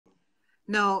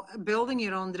No, building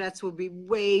your own dreads would be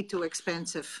way too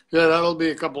expensive. Yeah, that'll be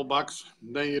a couple bucks.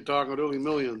 Then you're talking really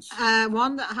millions.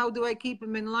 How do I keep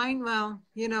them in line? Well,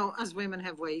 you know, us women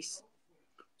have ways.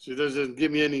 She doesn't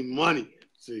give me any money.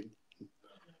 See,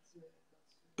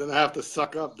 then I have to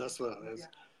suck up. That's what it is.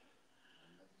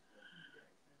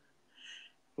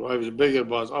 Wife's bigger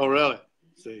boss. Oh, really?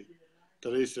 See,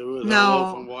 Teresa Wood,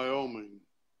 hello from Wyoming.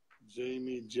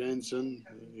 Jamie Jensen,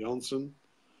 Johnson,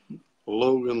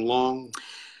 Logan Long.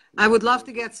 I would love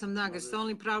to get some nuggets. The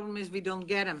only problem is we don't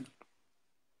get them.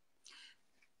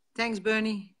 Thanks,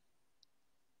 Bernie.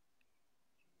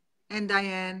 And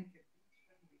Diane.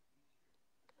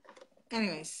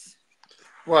 Anyways.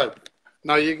 What?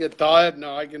 Now you get tired?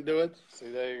 No, I can do it. See,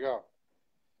 there you go.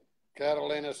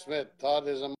 Carolina Smith. Todd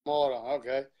is a moron.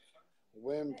 Okay.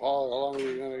 Wim Paul, how long are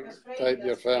you going to take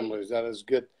your families? That is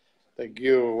good. Thank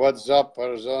you. What's up,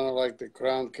 Arizona like the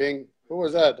Crown King? Who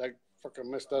was that? I fucking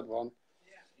missed that one.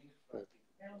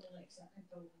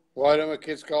 Why don't my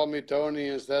kids call me Tony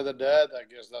instead of Dad? I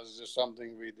guess that's just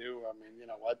something we do. I mean, you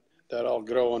know what? They're all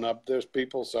growing up. There's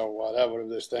people, so whatever. If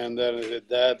they stand there and say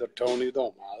Dad or Tony,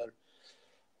 don't matter.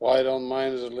 Why don't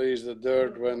miners release the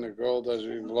dirt when the gold has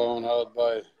been blown out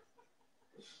by...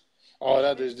 Oh,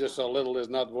 that is just a little, is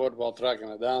not worthwhile tracking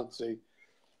it down, see?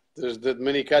 There's that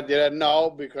mini cat there? No,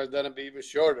 because then it'd be even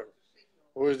shorter.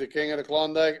 Who is the king of the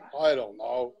Klondike? I don't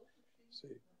know.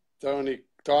 See,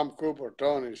 Tom Cooper,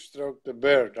 Tony, stroke the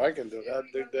beard. I can do that.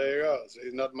 There you go. See,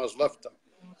 not much left.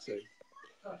 See,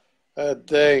 that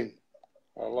thing.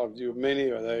 I loved you,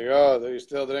 Minnie. There you go. Do you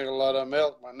still drink a lot of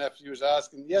milk? My nephew's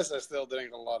asking. Yes, I still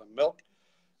drink a lot of milk.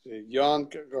 See, Jan,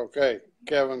 okay.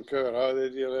 Kevin Kerr, how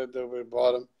did you let the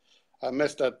bottom? I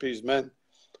missed that piece, man.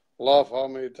 Love how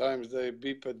many times they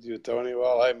beep at you, Tony.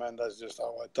 Well, hey, man, that's just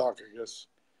how I talk, I guess.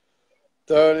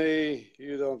 Tony,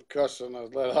 you don't cuss enough.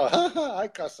 I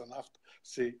cuss enough.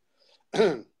 See,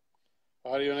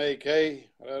 are you in AK,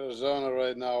 Arizona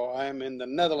right now? I'm in the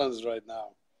Netherlands right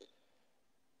now.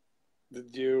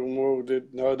 Did you move?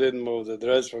 No, didn't move. The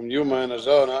dress from Yuma,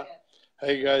 Arizona.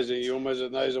 Hey guys, in Yuma is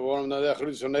het nice en warm. Nou, de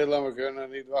groet van Nederland. We kunnen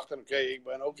niet wachten. Oké, ik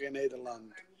ben ook in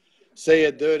Nederland. Say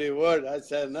a dirty word. I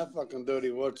said enough fucking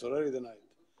dirty words already tonight.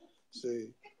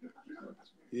 See,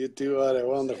 you two are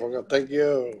wonderful. Thank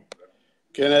you.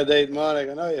 Can I date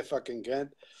Monica? No, you fucking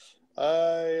can't.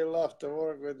 I love to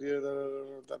work with you.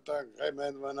 Hey,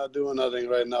 man, we're not doing nothing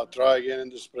right now. Try again in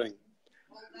the spring.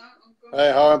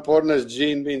 Hey, how important is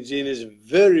Gene being? Gene is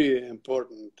very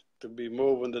important to be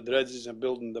moving the dredges and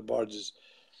building the barges.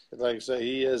 Like I say,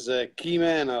 he is a key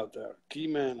man out there. Key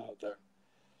man out there.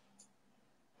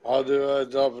 How do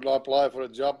I apply for a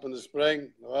job in the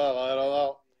spring? Well, I don't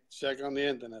know. Check on the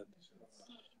internet.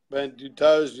 Ben u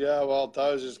thuis? Ja, well,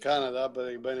 thuis is Canada, but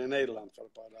ik ben in Nederland voor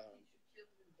een paar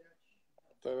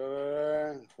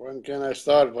dagen. When can I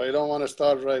start? Well, you don't want to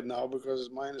start right now because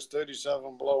it's minus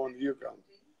 37 below in the Yukon.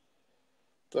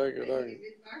 Thank you.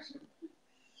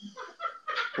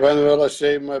 When will I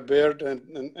shave my beard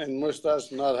and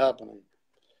mustache? Not happening.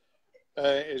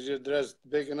 Is your dress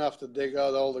big enough to dig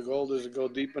out all the gold? Does it go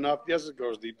deep enough? Yes, it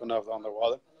goes deep enough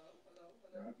underwater.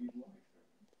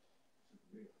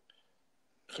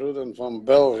 Groeten van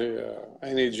België.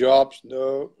 Any jobs?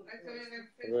 No.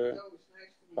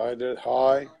 I did.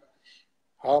 Hi.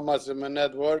 How much is my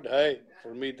net worth? Hey,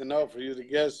 for me to know, for you to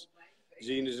guess.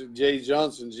 Gene is Jay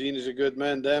Johnson. Gene is a good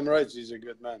man. Damn right, he's a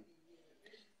good man.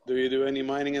 Do you do any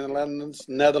mining in the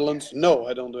Netherlands? No,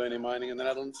 I don't do any mining in the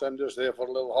Netherlands. I'm just there for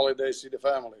a little holiday, see the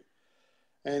family.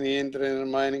 Any interest in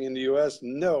mining in the U.S.?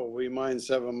 No, we mine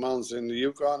 7 months in the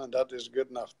Yukon, and that is good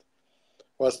enough.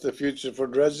 What's the future for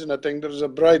dredging? I think there's a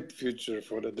bright future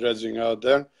for the dredging out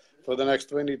there for the next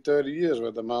 20, 30 years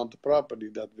with the amount of property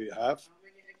that we have.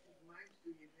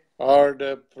 Are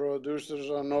the producers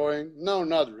annoying? No,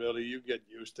 not really. You get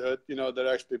used to it. You know,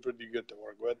 they're actually pretty good to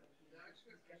work with.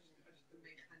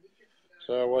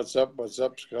 So what's up? What's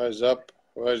up? Sky's up.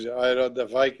 I wrote the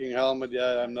Viking helmet.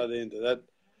 Yeah, I'm not into that.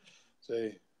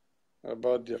 See,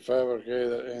 about the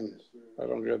fabricator in. I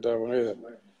don't get that one either.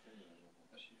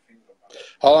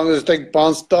 How long does it take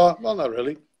ponds thaw? Well, not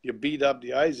really. You beat up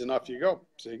the ice and off you go.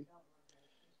 See.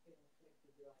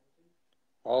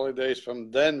 Holidays from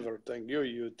Denver. Thank you.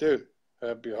 You too.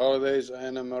 Happy holidays,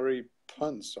 Anna Marie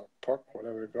Punts or Puck,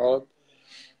 whatever you call it.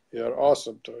 You're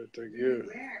awesome, Toy. Thank you.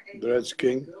 Dredge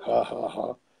King. Ha ha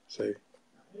ha. See.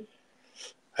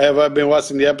 Have I been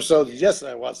watching the episodes? Yes,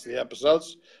 I watched the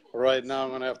episodes. Right now, I'm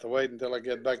going to have to wait until I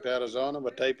get back to Arizona.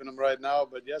 We're taping them right now,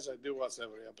 but yes, I do watch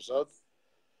every episode.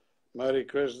 Merry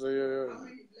Christmas.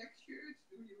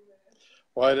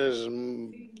 Why does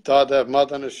Todd have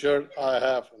mud on his shirt? I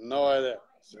have no idea.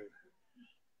 See.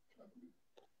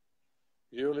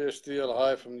 Julia Steele,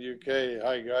 hi from the UK.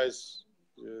 Hi, guys.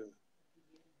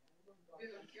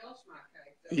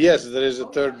 Yes, there is a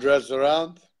third dress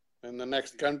around in the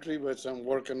next country, which I'm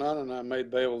working on, and I might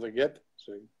be able to get.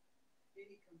 See.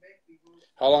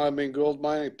 How long have I been gold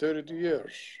mining? 32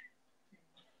 years.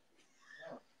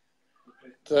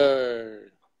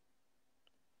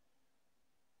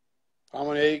 How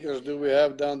many acres do we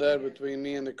have down there between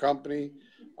me and the company?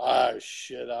 Ah,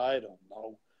 shit, I don't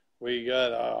know. We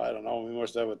got, I don't know, we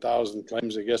must have 1,000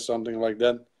 claims, I guess, something like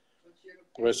that.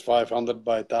 It's 500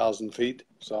 by 1,000 feet,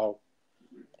 so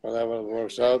whatever it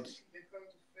works out.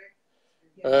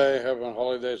 Hey, having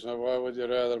holidays, now why would you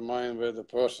rather mine with a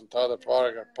person, Todd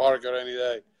Parker any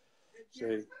day?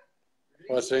 See,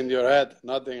 what's in your head?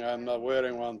 Nothing, I'm not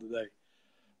wearing one today.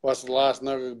 What's the last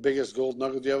nugget, biggest gold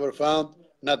nugget you ever found?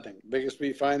 Nothing. Biggest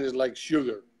we find is like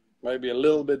sugar. Maybe a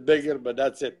little bit bigger, but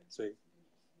that's it. See.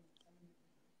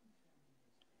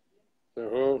 So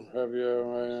who have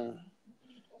you?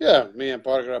 Yeah, me and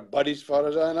Parker are buddies, as far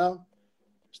as I know.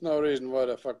 There's no reason why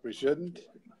the fuck we shouldn't.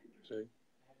 See.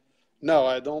 No,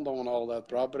 I don't own all that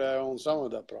property. I own some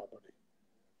of that property.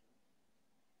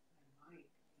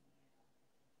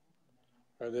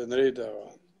 I didn't read that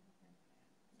one.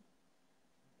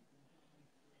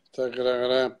 Take it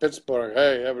around Pittsburgh.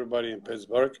 Hey, everybody in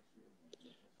Pittsburgh.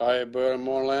 I burn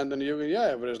more land than you.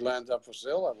 Yeah, if there's land up for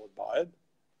sale, I would buy it.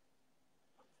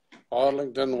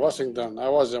 Arlington, Washington. I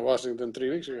was in Washington 3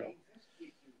 weeks ago.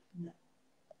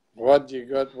 What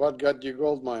got you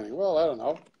gold mining? Well, I don't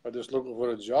know. I just looking for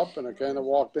a job and I kind of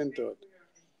walked into it.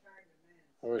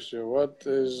 I wish you,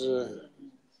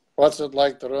 what's it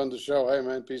like to run the show? Hey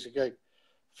man, piece of cake.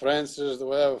 Francis,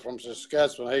 whatever, from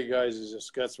Saskatchewan. Hey guys, he's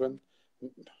Saskatchewan.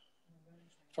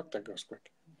 Fuck, that goes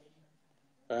quick.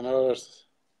 I know.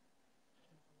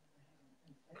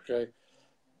 Okay.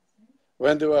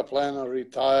 When do I plan on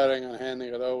retiring and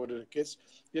handing it over to the kids?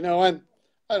 You know, I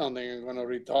don't think I'm going to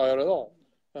retire at all.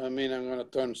 I mean, I'm going to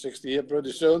turn 60 here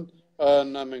pretty soon,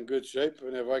 and I'm in good shape.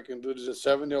 And if I can do this at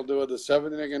 70, I'll do it at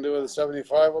 70. I can do it at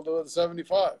 75, I'll do it at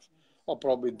 75. I'll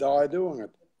probably die doing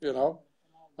it, you know.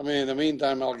 I mean, in the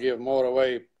meantime, I'll give more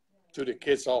away to the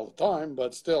kids all the time,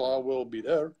 but still, I will be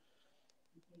there.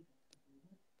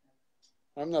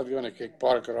 I'm not going to kick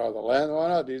Parker out of the land. Why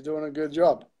not? He's doing a good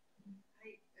job.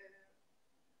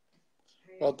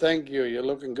 Well, thank you. You're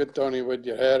looking good, Tony, with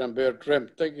your hair and beard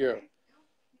trimmed. Thank you.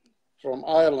 From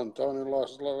Ireland, Tony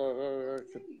lost.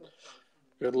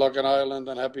 Good luck in Ireland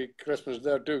and happy Christmas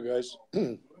there too, guys.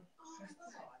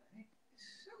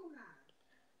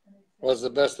 What's the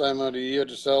best time of the year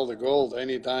to sell the gold?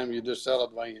 Anytime. You just sell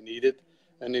it when you need it,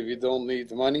 and if you don't need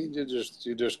the money, you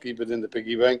just keep it in the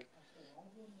piggy bank.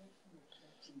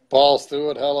 Paul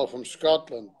Stewart, hello from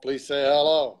Scotland. Please say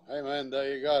hello. Hey man,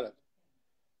 there you got it.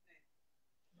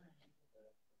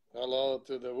 Hello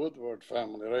to the Woodward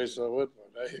family, Rachel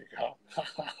Woodward. There you go.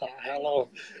 Hello.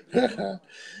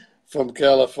 From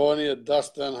California,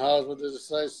 Dustin House. What does it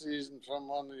say? Season from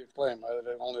one you claim. I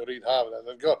only read half of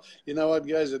that. You know what,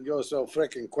 guys? It goes so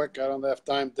freaking quick. I don't have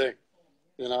time to,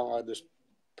 I just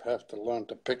have to learn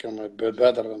to pick them a bit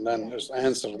better and then just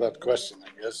answer that question,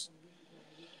 I guess.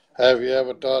 Have you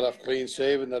ever thought of clean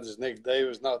shaven? Dat is Nick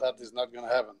Davis. No, that is not going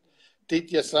to happen.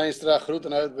 Tietje Seinstra,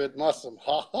 groeten uit Witmassum.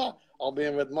 Haha, I'll be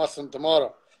in Witmassum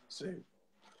tomorrow. See.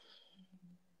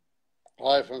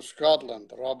 Hi from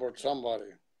Scotland, Robert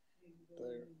somebody.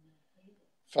 There.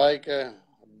 Feike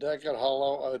Dekker,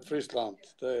 hallo uit Friesland.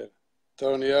 There.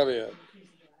 Tony Elliott.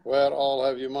 Where all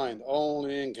have you mined?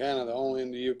 Only in Canada, only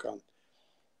in the Yukon.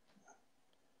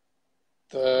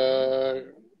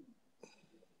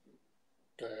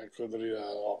 Okay, I couldn't read that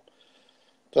all.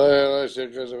 I said,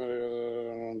 because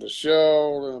on the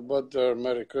show, but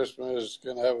Merry Christmas,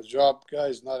 gonna have a job,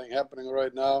 guys. Nothing happening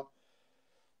right now.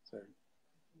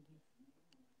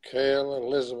 Kale,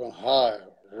 Elizabeth, hi.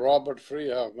 Robert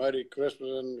Freehouse, Merry Christmas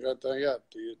and good thing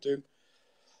to you too.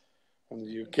 From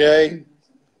the UK,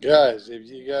 guys, if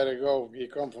you gotta go, you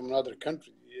come from another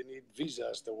country, you need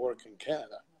visas to work in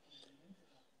Canada.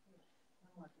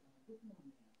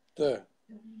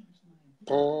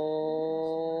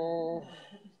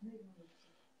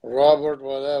 Robert,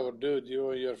 whatever, dude, you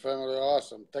and your family are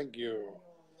awesome. Thank you.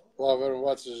 Love and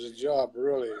watches a job,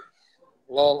 really.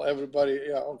 Lol, everybody,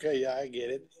 yeah, okay, yeah, I get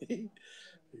it.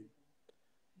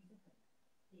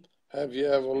 Have you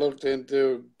ever looked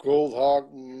into Gold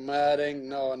Hawk matting?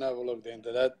 No, I never looked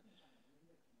into that.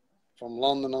 From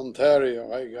London, Ontario.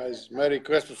 Hey, guys, Merry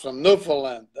Christmas from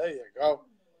Newfoundland. There you go.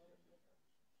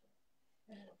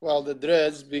 Well, the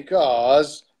dreads,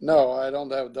 because, no, I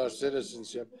don't have Dutch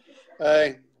citizenship.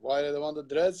 Hey, why do they want the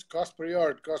dreads? Cost per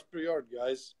yard,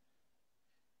 guys.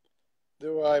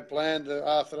 Do I plan to,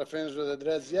 after I finish with the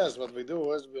dreads? Yes, what we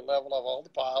do is we level up all the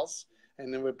piles,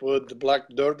 and then we put the black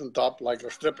dirt on top, like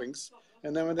our strippings.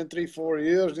 And then within 3-4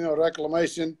 years,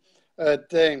 reclamation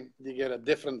thing, you get a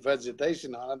different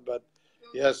vegetation on it. But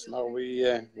yes, no, we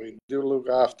do look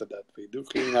after that. We do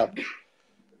clean up.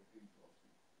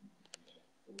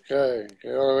 Okay,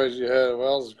 otherwise you had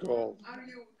Wells gold.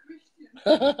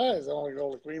 It's only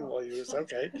gold the Queen will use.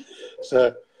 Okay,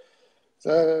 so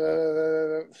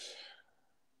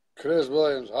Chris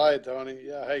Williams. Hi, Tony.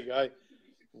 Yeah, hey, guy.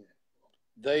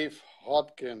 Dave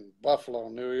Hodkin, Buffalo,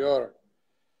 New York.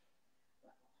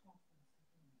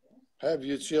 Have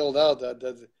you chilled out?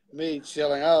 That me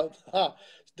chilling out? Ha!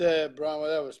 The Brown,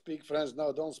 whatever. Speak French?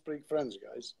 No, don't speak French,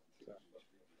 guys. So.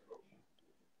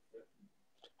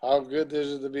 How good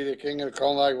is it to be the king of the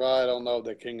Klondike? Well, I don't know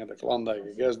the king of the Klondike.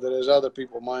 I guess there is other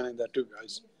people mining that too,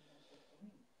 guys.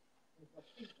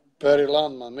 Perry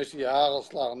Landman, mis je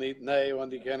hagelslag niet? Nee,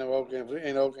 want die kennen we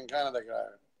ook in Canada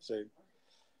krijgen. See.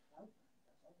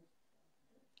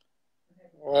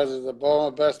 Was it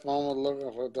the best moment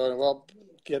looking for Tony? Well,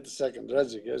 get the second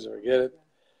dredge, I guess, if I get it.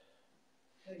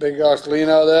 Big ass clean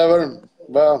out ever?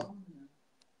 Well,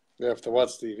 you have to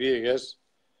watch TV, I guess.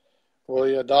 Will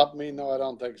you adopt me? No, I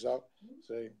don't think so.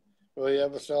 See. Will you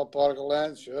ever sell Parker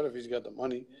land? Sure, if he's got the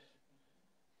money.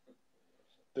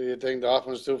 Do you think the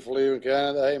Hoffman's too for leaving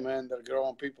Canada? Hey, man, they're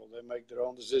growing people. They make their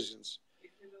own decisions.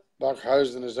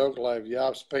 Bakhuizen is ook live.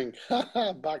 Jaap Spink.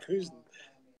 Bakhuizen.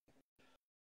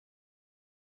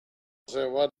 So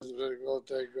what is it going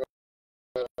to take?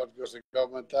 Because the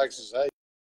government taxes. Hey,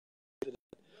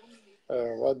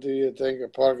 what do you think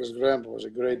of Parker's grandpa? Was a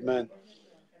great man.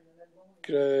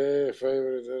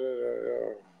 Favorite.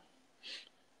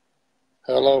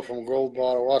 Hello from Gold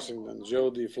Bar, Washington.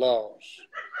 Jody Flowers.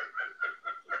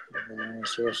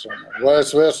 Why I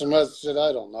swear so much shit,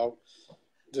 I don't know.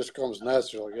 Just comes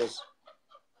natural, I guess.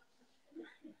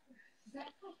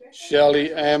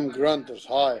 Shelly M. Grunters.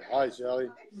 Hi, Shelly.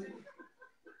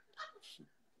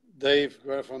 Dave,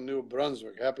 we're from New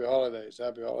Brunswick. Happy holidays.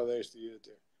 Happy holidays to you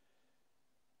too.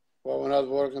 Well, we're not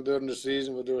working during the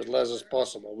season. We do as less as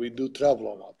possible. We do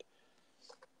travel a lot.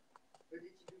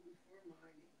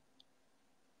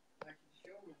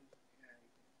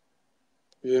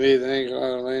 You need an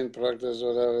online practice,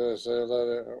 whatever they say.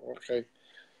 Okay.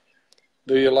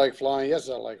 Do you like flying? Yes,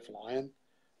 I like flying.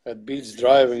 It beats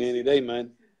driving any day,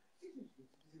 man.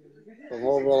 From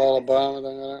Mobile, Alabama,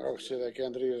 oh shit, I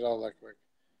can't read it all that quick.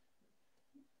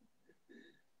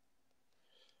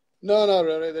 No, not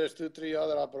really. There's 2-3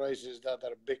 other operations that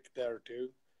are big there too.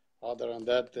 Other than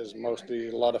that, there's mostly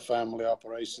a lot of family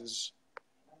operations.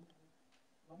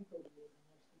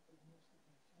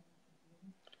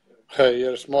 Hey,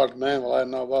 you're a smart man. Well, I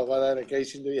don't know what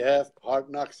education do you have? Hard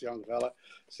knocks, young fella.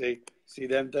 See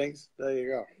them things? There you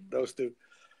go. Those two.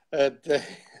 Herman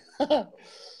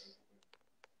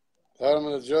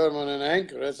the German in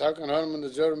Anchorage. How can Herman the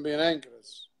German be in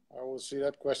Anchorage? I will see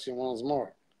that question once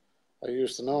more. I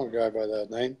used to know a guy by that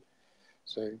name.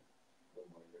 See.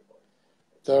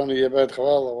 Tony, je bent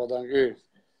geweldig. Wat dank u.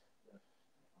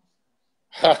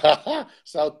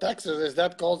 South Texas. Is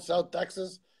that called South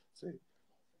Texas? See.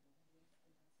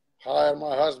 Hire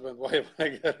my husband. Wait, when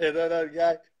I get rid of that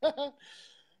guy.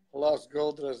 Lost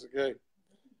gold dress. Okay.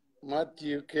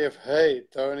 Matthew Kiff. Hey,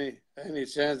 Tony. Any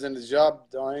chance in the job?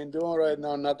 I ain't doing right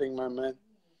now. Nothing, my man.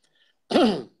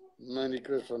 Many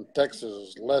Chris from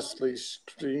Texas. Leslie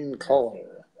Screen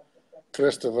Color.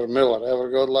 Christopher Miller. Ever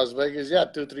go to Las Vegas? Yeah,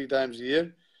 2-3 times a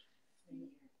year.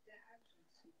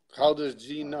 How does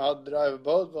Gene know how to drive a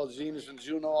boat? Well, Gene is from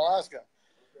Juneau, Alaska.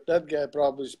 That guy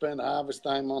probably spent half his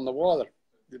time on the water.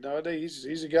 You know,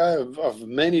 he's a guy of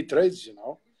many trades, you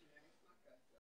know.